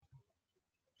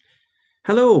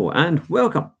Hello and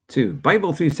welcome to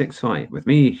Bible 365 with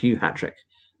me, Hugh Hatrick.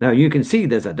 Now, you can see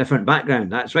there's a different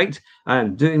background. That's right.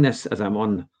 I'm doing this as I'm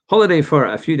on holiday for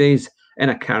a few days in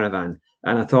a caravan.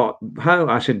 And I thought how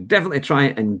I should definitely try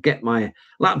and get my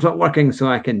laptop working so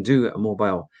I can do a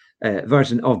mobile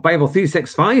version of Bible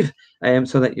 365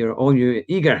 so that all you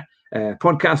eager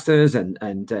podcasters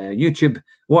and YouTube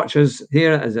watchers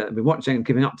here as I've been watching and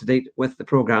keeping up to date with the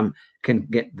program can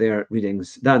get their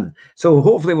readings done. So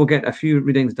hopefully we'll get a few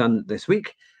readings done this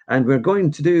week. And we're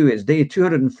going to do, it's day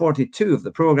 242 of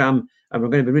the program, and we're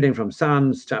going to be reading from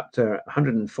Psalms chapter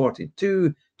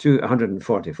 142 to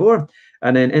 144.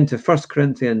 And then into 1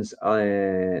 Corinthians,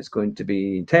 it's going to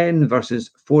be 10 verses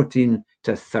 14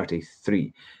 to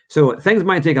 33. So things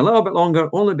might take a little bit longer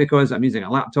only because I'm using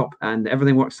a laptop and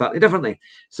everything works slightly differently.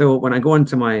 So when I go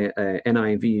into my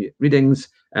NIV readings,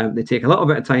 they take a little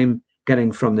bit of time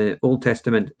getting from the Old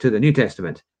Testament to the New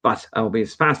Testament, but I'll be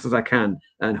as fast as I can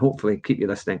and hopefully keep you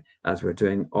listening as we're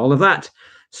doing all of that.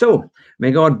 So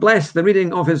may God bless the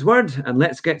reading of his word, and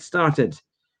let's get started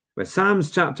with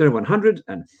Psalms chapter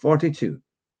 142.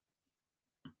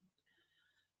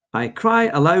 I cry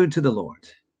aloud to the Lord.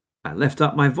 I lift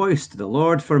up my voice to the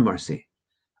Lord for mercy.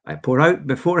 I pour out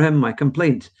before him my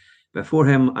complaint. Before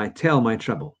him I tell my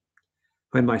trouble.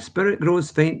 When my spirit grows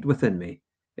faint within me,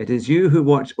 it is you who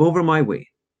watch over my way.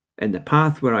 In the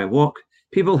path where I walk,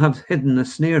 people have hidden a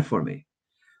snare for me.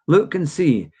 Look and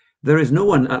see, there is no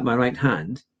one at my right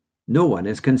hand. No one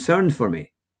is concerned for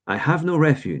me. I have no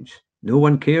refuge. No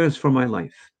one cares for my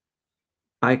life.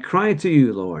 I cry to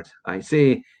you, Lord. I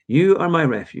say, you are my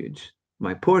refuge,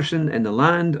 my portion in the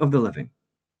land of the living.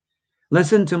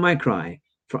 Listen to my cry,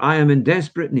 for I am in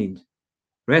desperate need.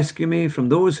 Rescue me from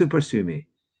those who pursue me,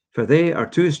 for they are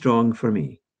too strong for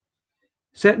me.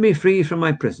 Set me free from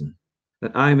my prison,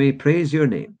 that I may praise your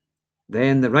name.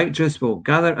 Then the righteous will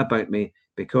gather about me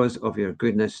because of your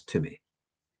goodness to me.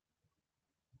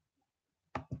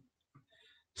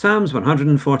 Psalms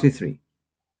 143.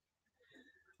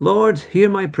 Lord, hear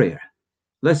my prayer.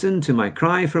 Listen to my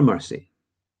cry for mercy.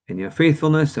 In your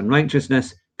faithfulness and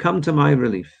righteousness, come to my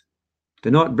relief.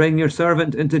 Do not bring your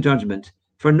servant into judgment,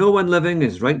 for no one living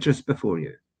is righteous before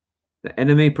you. The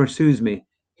enemy pursues me.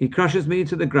 He crushes me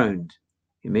to the ground.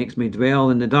 He makes me dwell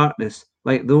in the darkness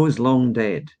like those long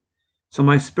dead. So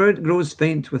my spirit grows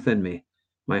faint within me.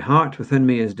 My heart within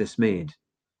me is dismayed.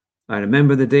 I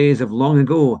remember the days of long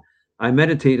ago. I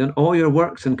meditate on all your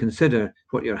works and consider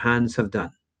what your hands have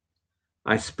done.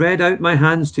 I spread out my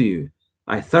hands to you.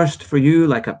 I thirst for you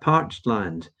like a parched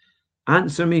land.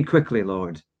 Answer me quickly,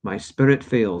 Lord. My spirit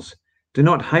fails. Do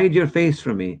not hide your face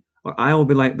from me, or I will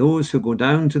be like those who go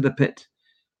down to the pit.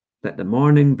 Let the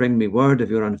morning bring me word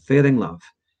of your unfailing love,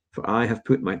 for I have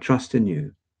put my trust in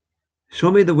you.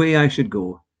 Show me the way I should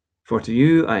go, for to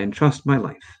you I entrust my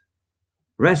life.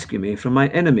 Rescue me from my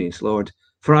enemies, Lord,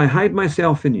 for I hide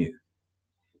myself in you.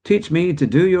 Teach me to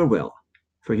do your will,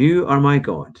 for you are my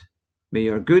God. May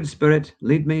your good spirit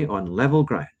lead me on level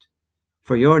ground.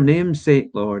 For your name's sake,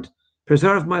 Lord,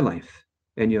 preserve my life.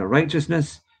 In your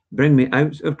righteousness, bring me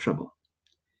out of trouble.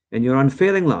 In your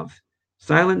unfailing love,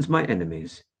 silence my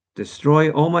enemies.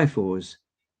 Destroy all my foes,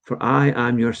 for I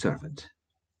am your servant.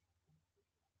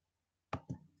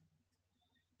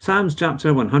 Psalms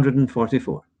chapter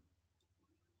 144.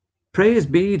 Praise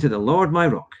be to the Lord my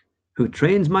rock, who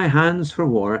trains my hands for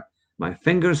war, my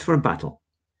fingers for battle.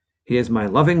 He is my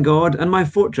loving God and my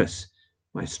fortress,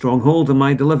 my stronghold and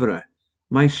my deliverer,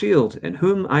 my shield in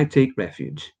whom I take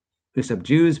refuge, who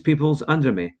subdues peoples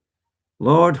under me.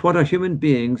 Lord, what are human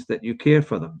beings that you care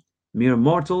for them, mere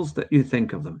mortals that you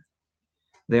think of them?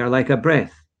 They are like a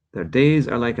breath, their days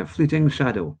are like a fleeting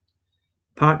shadow.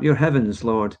 Part your heavens,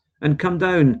 Lord, and come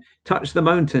down, touch the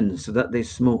mountains so that they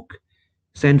smoke.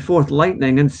 Send forth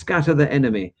lightning and scatter the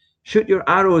enemy. Shoot your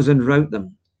arrows and rout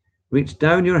them. Reach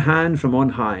down your hand from on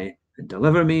high, and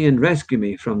deliver me and rescue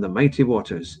me from the mighty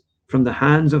waters, from the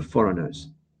hands of foreigners,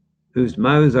 whose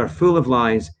mouths are full of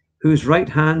lies, whose right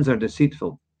hands are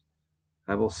deceitful.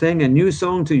 I will sing a new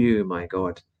song to you, my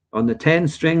God. On the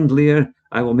 10-stringed lyre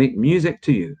I will make music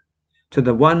to you, to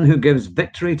the one who gives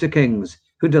victory to kings,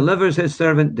 who delivers his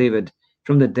servant David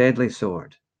from the deadly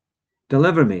sword.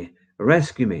 Deliver me,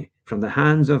 rescue me from the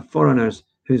hands of foreigners,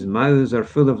 whose mouths are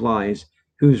full of lies,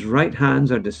 whose right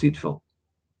hands are deceitful.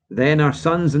 Then our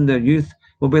sons in their youth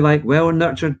will be like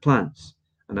well-nurtured plants,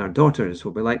 and our daughters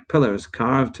will be like pillars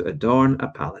carved to adorn a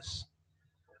palace.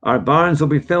 Our barns will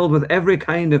be filled with every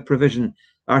kind of provision.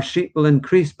 Our sheep will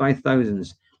increase by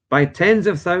thousands, by tens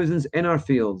of thousands in our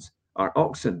fields. Our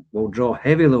oxen will draw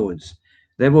heavy loads.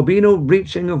 There will be no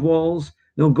breaching of walls,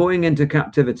 no going into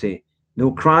captivity, no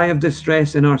cry of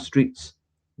distress in our streets.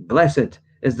 Blessed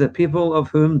is the people of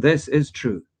whom this is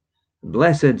true.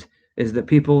 Blessed is the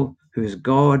people whose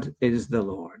God is the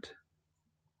Lord.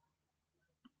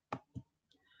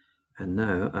 And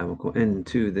now I will go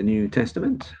into the New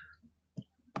Testament.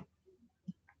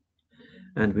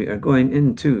 And we are going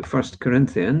into 1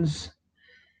 Corinthians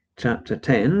chapter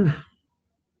 10.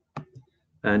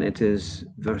 And it is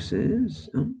verses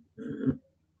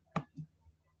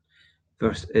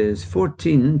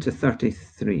 14 to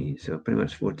 33. So pretty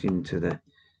much 14 to the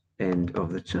end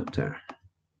of the chapter.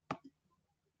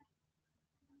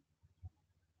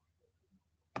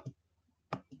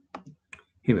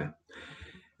 Here we are.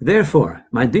 Therefore,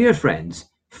 my dear friends,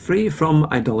 free from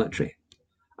idolatry.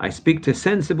 I speak to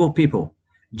sensible people.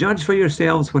 Judge for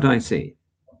yourselves what I say.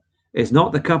 Is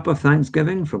not the cup of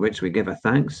thanksgiving for which we give a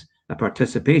thanks a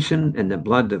participation in the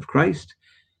blood of Christ?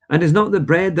 And is not the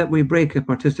bread that we break a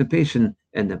participation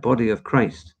in the body of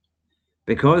Christ?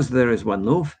 Because there is one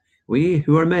loaf, we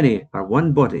who are many are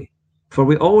one body, for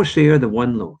we all share the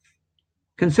one loaf.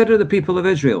 Consider the people of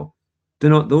Israel. Do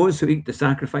not those who eat the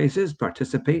sacrifices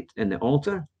participate in the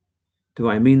altar? Do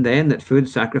I mean then that food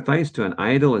sacrificed to an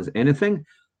idol is anything,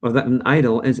 or that an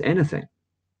idol is anything?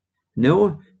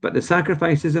 No, but the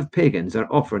sacrifices of pagans are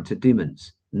offered to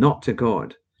demons, not to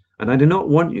God. And I do not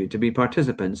want you to be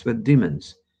participants with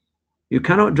demons. You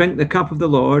cannot drink the cup of the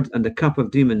Lord and the cup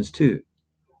of demons too.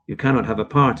 You cannot have a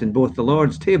part in both the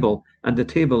Lord's table and the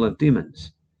table of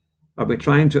demons. Are we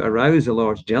trying to arouse the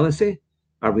Lord's jealousy?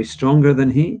 Are we stronger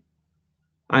than he?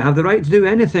 I have the right to do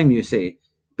anything, you say,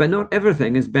 but not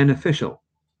everything is beneficial.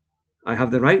 I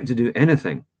have the right to do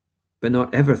anything, but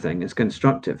not everything is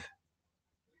constructive.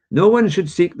 No one should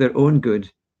seek their own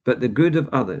good, but the good of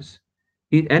others.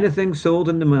 Eat anything sold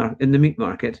in the meat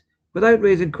market without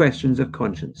raising questions of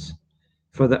conscience.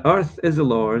 For the earth is the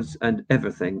Lord's and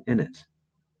everything in it.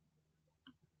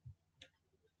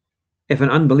 If an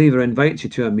unbeliever invites you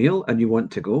to a meal and you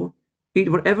want to go,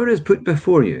 eat whatever is put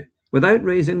before you without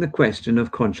raising the question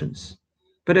of conscience.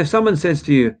 But if someone says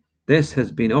to you, "This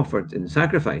has been offered in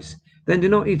sacrifice," then do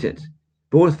not eat it,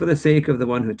 both for the sake of the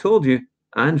one who told you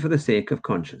and for the sake of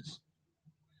conscience.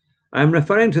 I am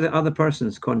referring to the other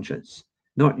person's conscience,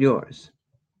 not yours.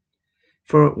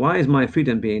 For why is my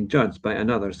freedom being judged by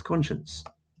another's conscience?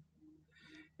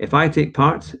 If I take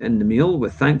part in the meal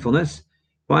with thankfulness,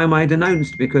 why am I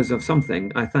denounced because of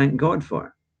something I thank God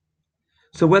for?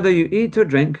 So whether you eat or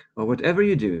drink, or whatever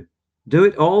you do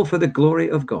it all for the glory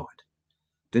of God.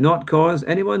 Do not cause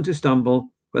anyone to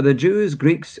stumble, whether Jews,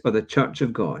 Greeks, or the church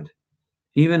of God,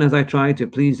 even as I try to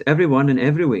please everyone in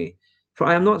every way, for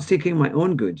I am not seeking my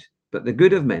own good, but the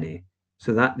good of many,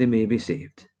 so that they may be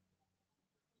saved.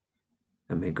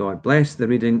 And may God bless the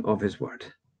reading of his word.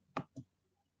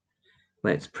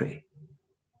 Let's pray.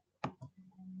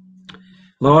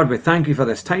 Lord, we thank you for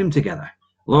this time together.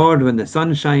 Lord, when the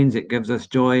sun shines, it gives us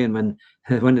joy, and when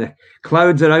the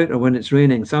clouds are out or when it's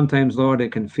raining, sometimes, Lord,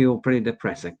 it can feel pretty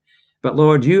depressing. But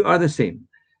Lord, you are the same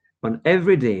on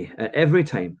every day, at every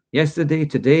time, yesterday,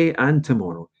 today, and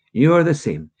tomorrow. You are the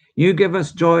same. You give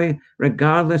us joy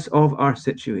regardless of our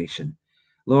situation.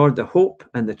 Lord, the hope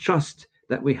and the trust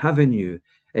that we have in you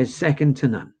is second to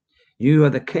none. You are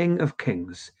the King of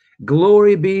kings.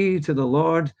 Glory be to the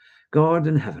Lord God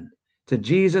in heaven, to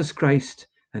Jesus Christ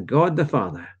and God the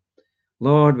Father.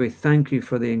 Lord, we thank you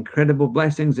for the incredible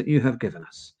blessings that you have given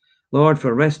us. Lord,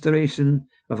 for restoration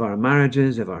of our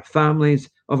marriages, of our families,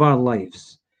 of our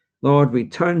lives. Lord, we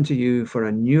turn to you for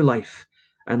a new life.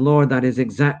 And Lord, that is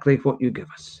exactly what you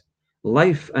give us.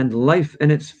 Life, and life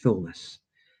in its fullness.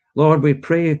 Lord, we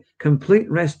pray complete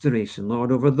restoration,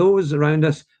 Lord, over those around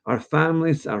us, our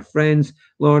families, our friends,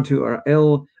 Lord, who are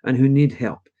ill and who need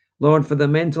help. Lord, for the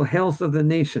mental health of the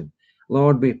nation.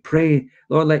 Lord, we pray,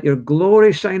 Lord, let your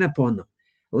glory shine upon them.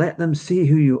 Let them see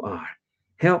who you are.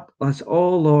 Help us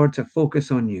all, Lord, to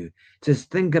focus on you, to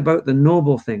think about the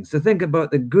noble things, to think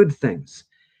about the good things,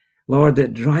 Lord,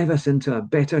 that drive us into a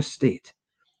better state,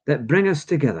 that bring us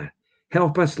together.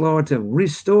 Help us, Lord, to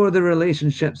restore the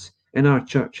relationships in our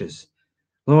churches.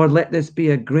 Lord, let this be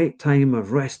a great time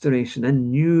of restoration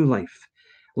and new life.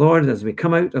 Lord, as we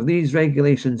come out of these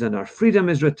regulations and our freedom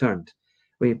is returned,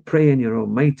 we pray in your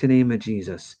almighty name of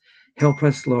Jesus. Help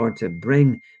us, Lord, to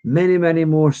bring many, many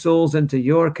more souls into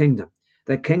your kingdom,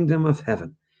 the kingdom of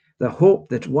heaven. The hope,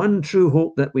 that one true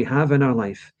hope that we have in our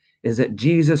life is that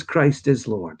Jesus Christ is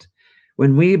Lord.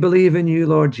 When we believe in you,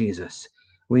 Lord Jesus,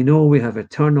 we know we have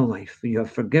eternal life. You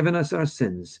have forgiven us our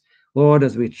sins. Lord,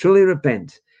 as we truly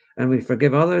repent and we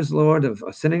forgive others, Lord, of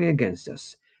sinning against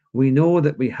us, we know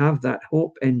that we have that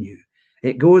hope in you.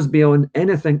 It goes beyond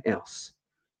anything else.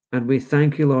 And we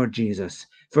thank you, Lord Jesus,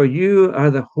 for you are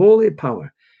the holy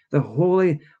power, the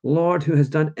holy Lord who has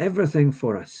done everything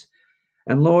for us.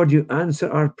 And Lord, you answer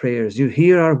our prayers, you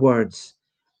hear our words.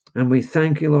 And we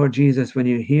thank you, Lord Jesus, when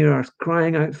you hear us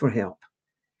crying out for help.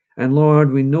 And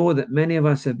Lord, we know that many of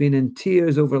us have been in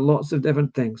tears over lots of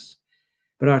different things,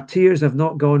 but our tears have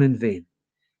not gone in vain,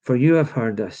 for you have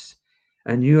heard us,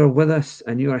 and you are with us,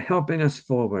 and you are helping us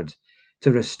forward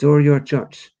to restore your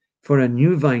church for a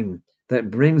new vine that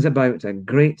brings about a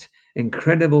great,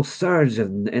 incredible surge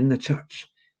in the church,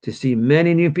 to see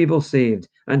many new people saved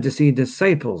and to see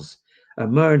disciples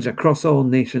emerge across all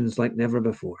nations like never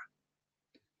before.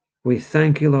 We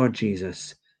thank you, Lord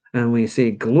Jesus, and we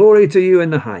say glory to you in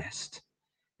the highest.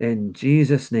 In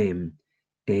Jesus' name,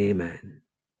 amen.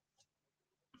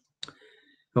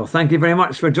 Well, thank you very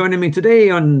much for joining me today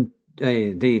on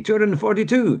day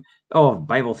 242 of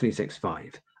Bible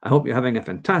 365. I hope you're having a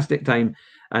fantastic time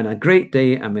and a great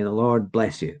day, and may the Lord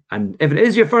bless you. And if it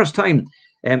is your first time,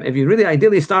 if you really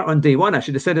ideally start on day one, I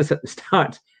should have said this at the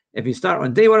start. If you start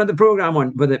on day one of the program,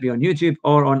 whether it be on YouTube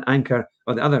or on Anchor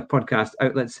or the other podcast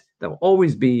outlets, there will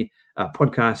always be a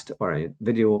podcast or a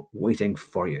video waiting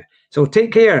for you. So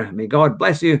take care. May God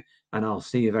bless you, and I'll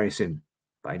see you very soon.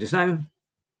 Bye just now.